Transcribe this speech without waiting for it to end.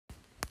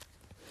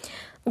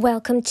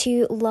Welcome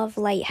to Love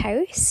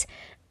Lighthouse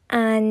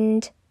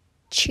and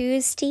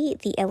Tuesday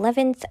the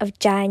 11th of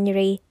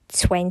January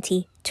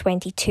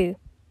 2022.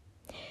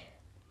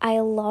 I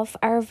love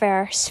our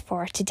verse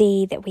for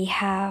today that we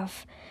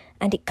have,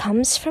 and it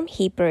comes from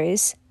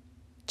Hebrews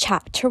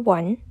chapter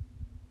 1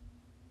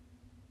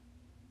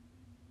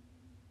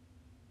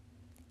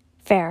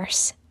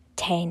 verse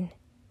 10.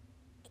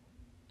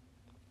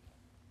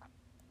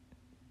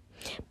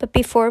 But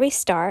before we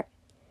start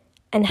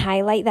and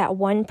highlight that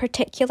one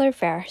particular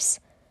verse,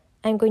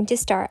 I'm going to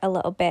start a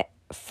little bit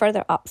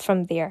further up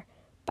from there.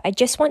 But I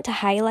just want to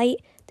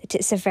highlight that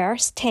it's a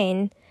verse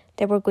 10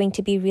 that we're going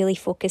to be really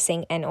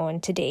focusing in on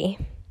today.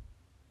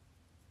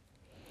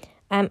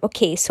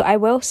 Okay, so I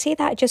will say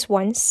that just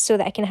once so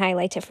that I can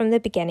highlight it from the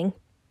beginning.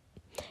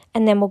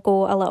 And then we'll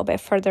go a little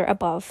bit further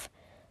above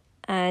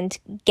and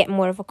get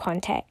more of a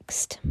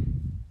context.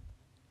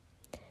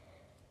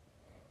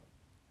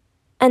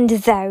 And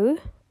thou,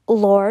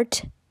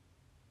 Lord,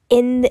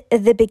 in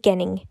the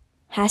beginning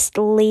hast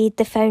laid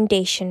the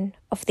foundation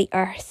of the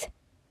earth,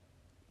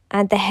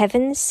 and the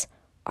heavens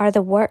are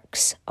the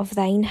works of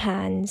thine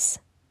hands.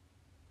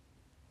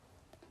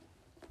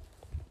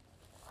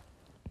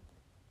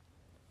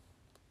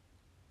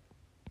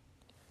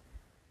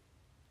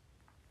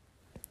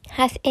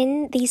 Hath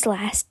in these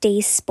last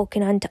days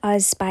spoken unto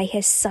us by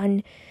his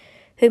Son,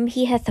 whom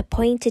he hath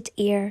appointed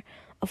heir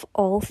of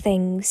all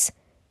things,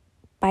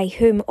 by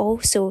whom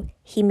also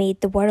he made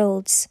the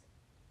worlds,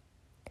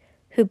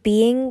 who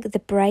being the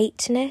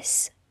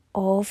brightness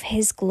of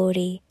his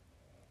glory,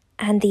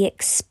 and the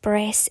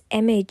express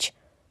image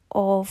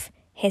of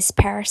his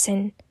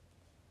person,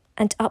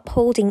 and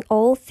upholding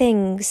all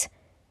things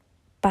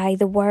by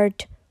the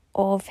word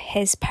of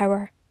his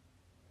power,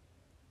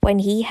 when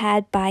he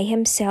had by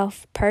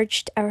himself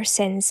purged our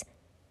sins,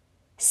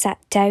 sat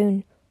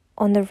down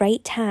on the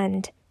right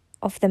hand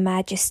of the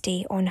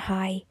majesty on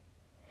high,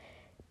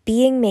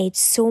 being made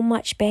so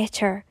much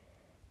better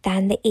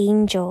than the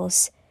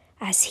angels,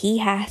 as he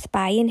hath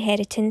by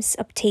inheritance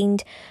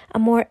obtained a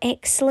more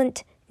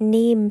excellent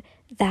name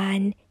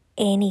than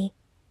any.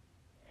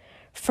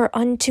 For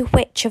unto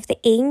which of the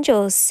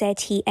angels said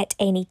he at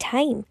any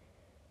time,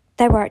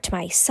 Thou art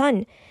my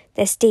son,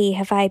 this day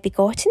have I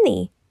begotten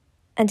thee?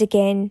 And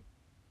again,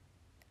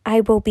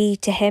 I will be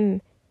to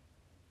him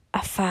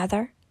a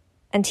father,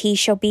 and he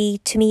shall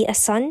be to me a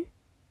son?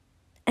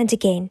 And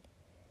again,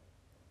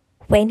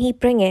 when he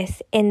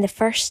bringeth in the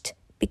first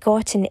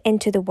begotten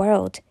into the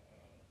world,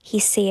 he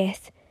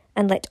saith,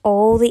 And let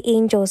all the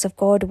angels of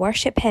God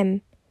worship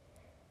him.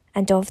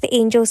 And of the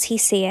angels he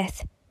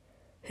saith,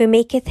 Who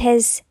maketh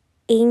his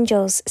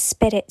angels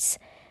spirits,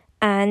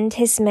 and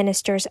his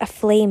ministers a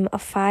flame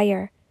of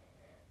fire.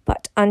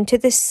 But unto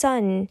the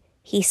Son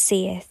he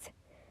saith,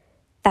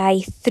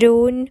 Thy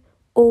throne,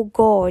 O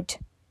God,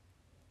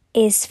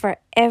 is for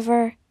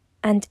ever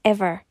and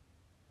ever.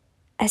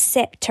 A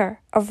sceptre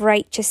of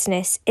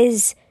righteousness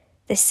is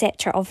the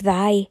sceptre of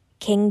thy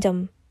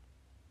kingdom.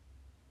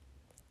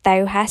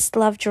 Thou hast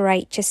loved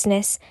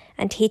righteousness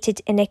and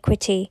hated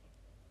iniquity.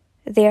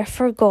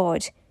 Therefore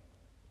God,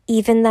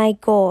 even thy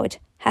God,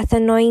 hath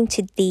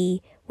anointed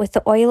thee with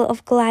the oil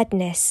of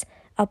gladness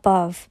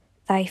above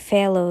thy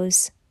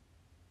fellows.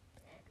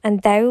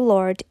 And thou,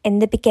 Lord, in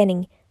the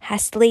beginning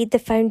hast laid the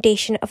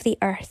foundation of the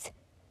earth,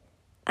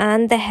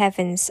 and the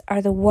heavens are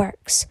the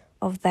works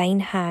of thine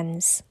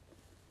hands.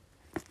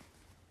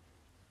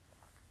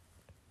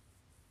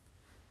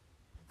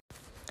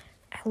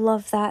 I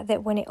love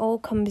that when it all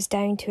comes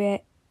down to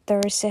it,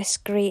 there's this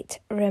great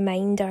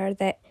reminder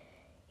that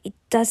it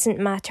doesn't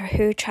matter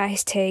who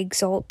tries to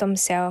exalt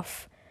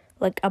themselves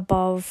like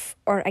above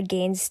or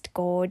against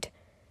God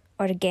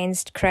or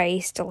against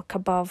Christ or like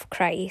above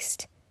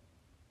Christ.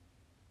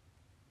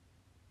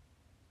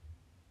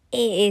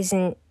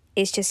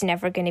 It's just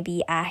never going to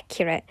be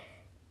accurate.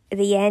 At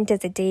the end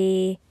of the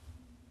day,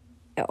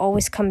 it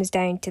always comes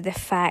down to the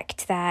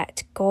fact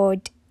that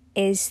God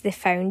is the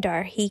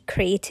founder. He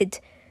created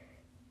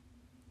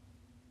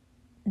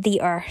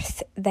the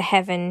earth, the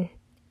heaven,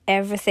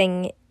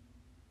 everything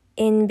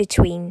in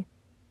between.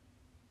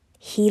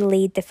 He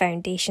laid the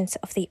foundations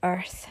of the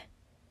earth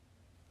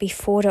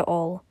before it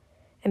all,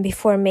 and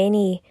before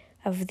many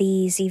of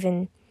these,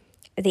 even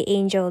the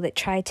angel that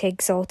tried to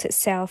exalt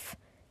itself.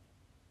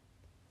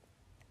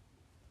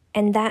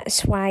 And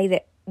that's why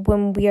that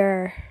when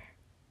we're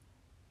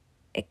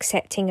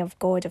accepting of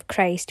God, of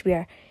Christ, we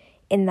are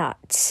in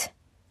that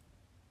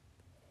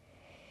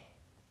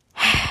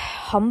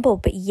humble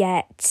but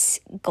yet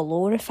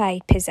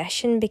glorified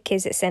position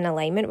because it's in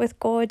alignment with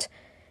God.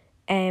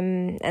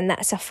 And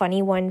that's a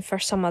funny one for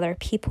some other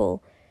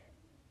people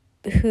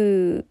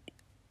who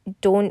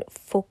don't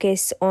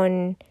focus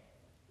on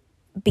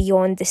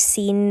beyond the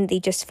seen. They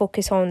just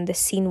focus on the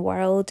seen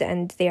world,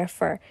 and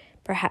therefore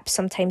perhaps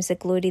sometimes the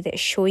glory that's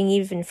showing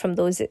even from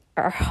those that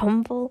are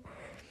humble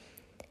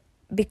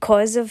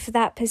because of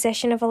that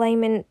position of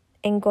alignment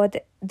in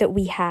God that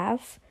we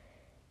have.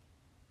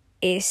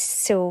 Is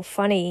so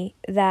funny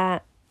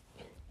that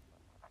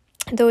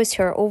those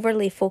who are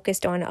overly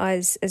focused on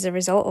us as a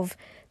result of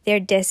their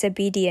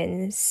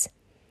disobedience,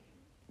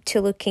 to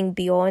looking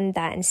beyond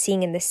that and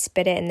seeing in the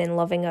Spirit and then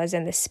loving us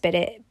in the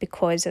Spirit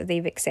because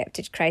they've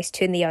accepted Christ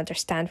too and they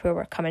understand where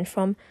we're coming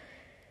from.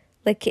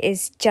 Like, it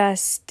is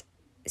just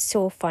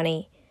so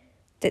funny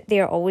that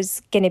they're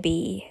always going to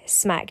be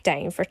smacked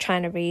down for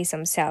trying to raise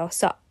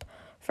themselves up,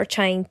 for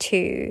trying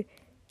to,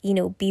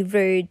 be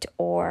rude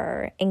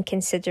or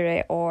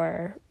inconsiderate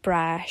or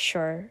brash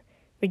or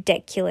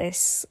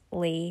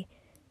ridiculously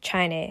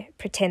trying to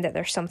pretend that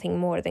there's something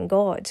more than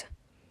God.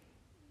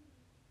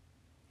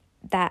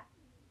 That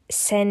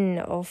sin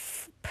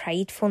of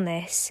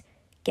pridefulness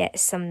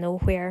gets them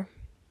nowhere.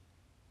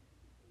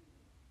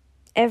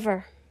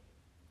 Ever.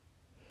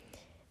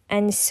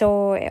 And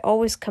so it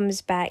always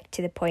comes back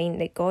to the point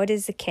that God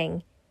is the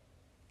King.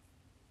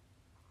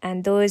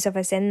 And those of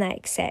us in that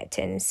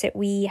acceptance, that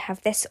we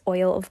have this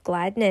oil of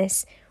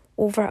gladness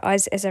over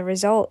us as a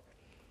result.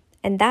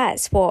 And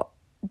that's what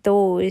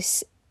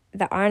those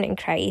that aren't in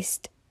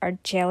Christ are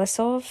jealous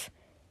of.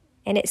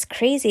 And it's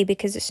crazy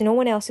because it's no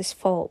one else's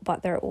fault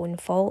but their own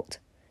fault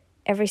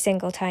every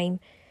single time.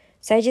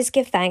 So I just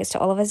give thanks to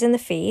all of us in the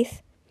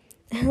faith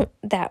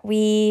that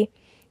we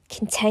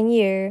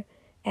continue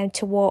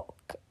to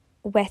walk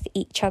with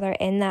each other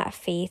in that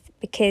faith,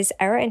 because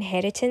our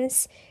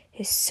inheritance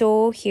is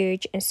so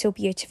huge and so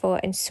beautiful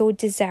and so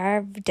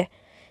deserved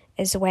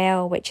as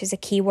well, which is a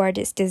key word.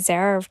 It's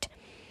deserved,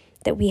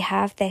 that we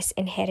have this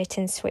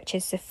inheritance, which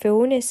is the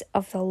fullness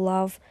of the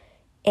love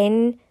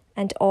in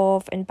and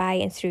of and by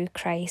and through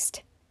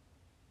Christ,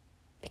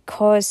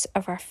 because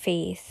of our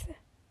faith,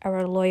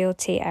 our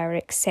loyalty, our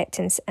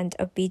acceptance and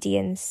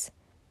obedience.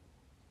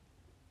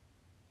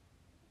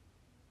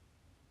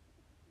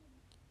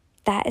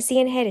 That is the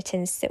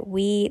inheritance that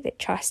we that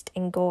trust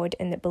in God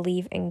and that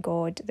believe in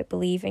God, that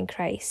believe in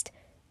Christ,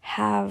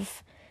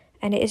 have.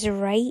 And it is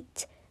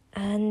right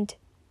and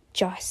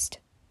just.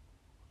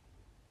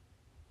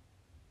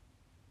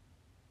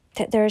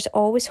 That there is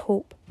always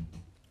hope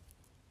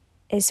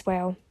as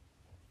well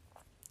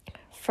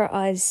for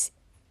us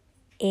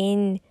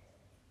in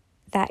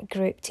that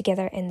group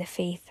together in the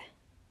faith.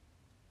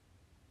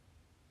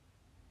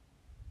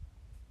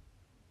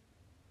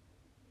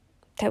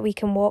 That we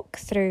can walk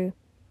through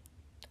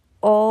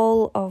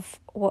all of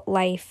what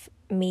life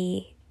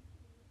may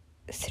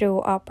throw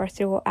up or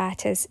throw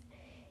at us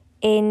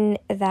in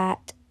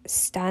that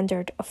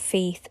standard of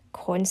faith,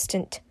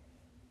 constant.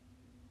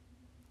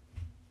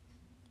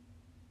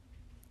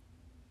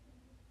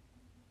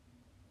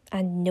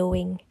 And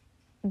knowing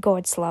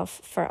God's love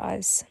for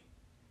us.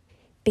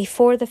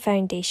 Before the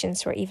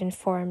foundations were even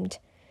formed,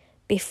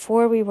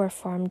 before we were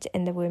formed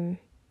in the womb,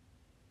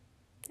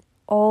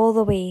 all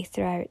the way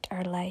throughout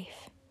our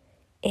life.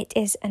 It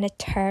is an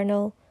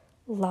eternal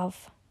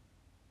love.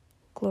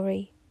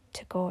 Glory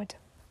to God.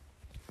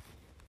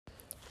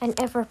 An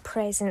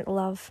ever-present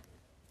love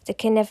that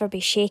can never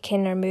be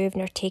shaken or moved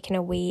nor taken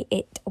away.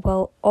 It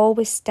will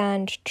always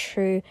stand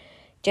true,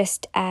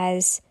 just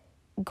as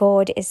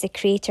God is the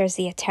creator, is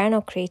the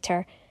eternal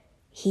creator.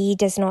 He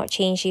does not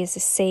change. He is the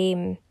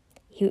same.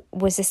 He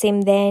was the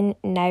same then,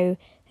 now,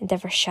 and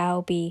ever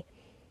shall be.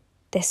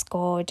 This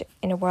God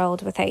in a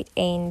world without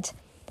end.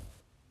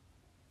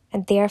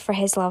 And therefore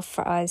his love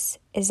for us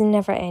is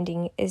never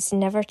ending, is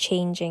never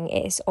changing.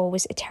 It is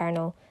always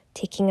eternal,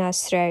 taking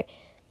us throughout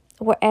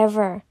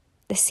wherever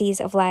the seas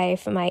of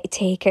life might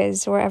take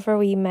us, wherever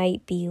we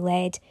might be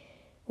led.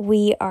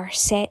 We are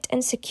set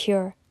and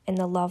secure in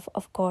the love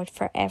of God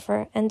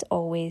forever and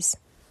always.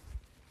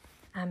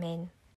 Amen.